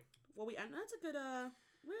scary. Well, that's a good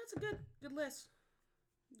that's a good list.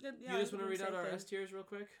 Good. Yeah, you just want to read out our S tiers real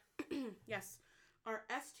quick? Yes, our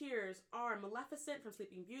S tiers are Maleficent from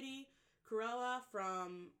Sleeping Beauty, Cruella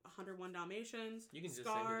from 101 Dalmatians, you can just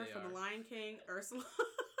Scar say who they from are. The Lion King, Ursula,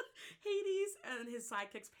 Hades, and his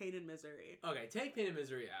sidekicks Pain and Misery. Okay, take Pain and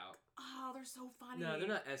Misery out. Oh, they're so funny. No, they're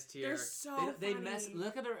not S tier. They're so they funny.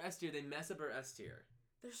 Look at our S tier. They mess up our S tier.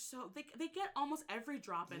 They're so they get almost every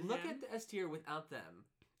drop in. Look at the S tier without them.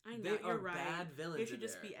 I know, they you're are right. bad villains. They should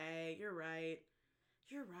just be A. You're right.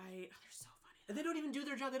 Oh, they're so funny. And they don't even do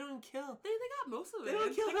their job. They don't even kill. They got most of it. They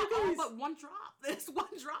don't kill all but one drop. This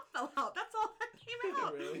one drop fell out. That's all that came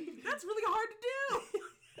out. Really? That's really hard to do.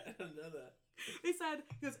 I don't know that.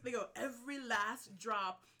 They go every last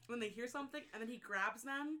drop when they hear something, and then he grabs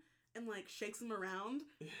them and like shakes them around,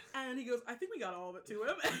 and he goes, "I think we got all of it to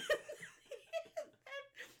him." And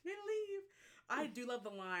they leave. I do love the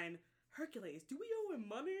line, "Hercules, do we owe him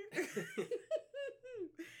money?"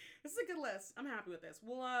 This is a good list. I'm happy with this.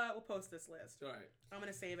 We'll post this list. All right. I'm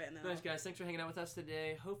gonna save it and then. Nice guys. Thanks for hanging out with us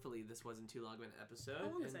today. Hopefully this wasn't too long of an episode.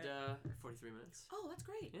 How long is it? 43 minutes. Oh, that's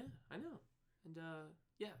great. Yeah, I know. And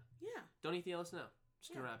yeah. Yeah. Don't eat the yellow snow.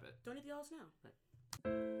 Just gonna wrap it. Don't eat the yellow snow. Right.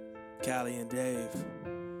 Callie and Dave.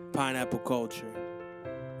 Pineapple culture.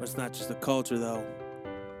 But it's not just a culture though.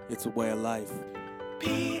 It's a way of life.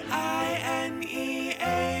 Pineapple.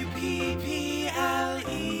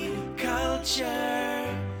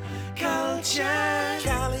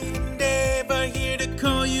 Callie and Dave are here to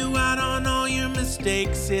call you out on all your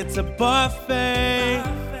mistakes. It's a buffet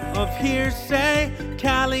of hearsay.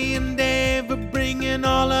 Callie and Dave are bringing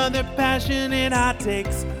all of their passionate hot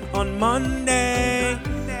takes on Monday,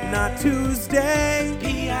 not Tuesday.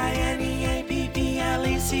 Pineapple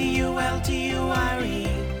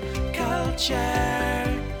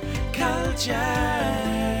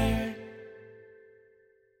Culture.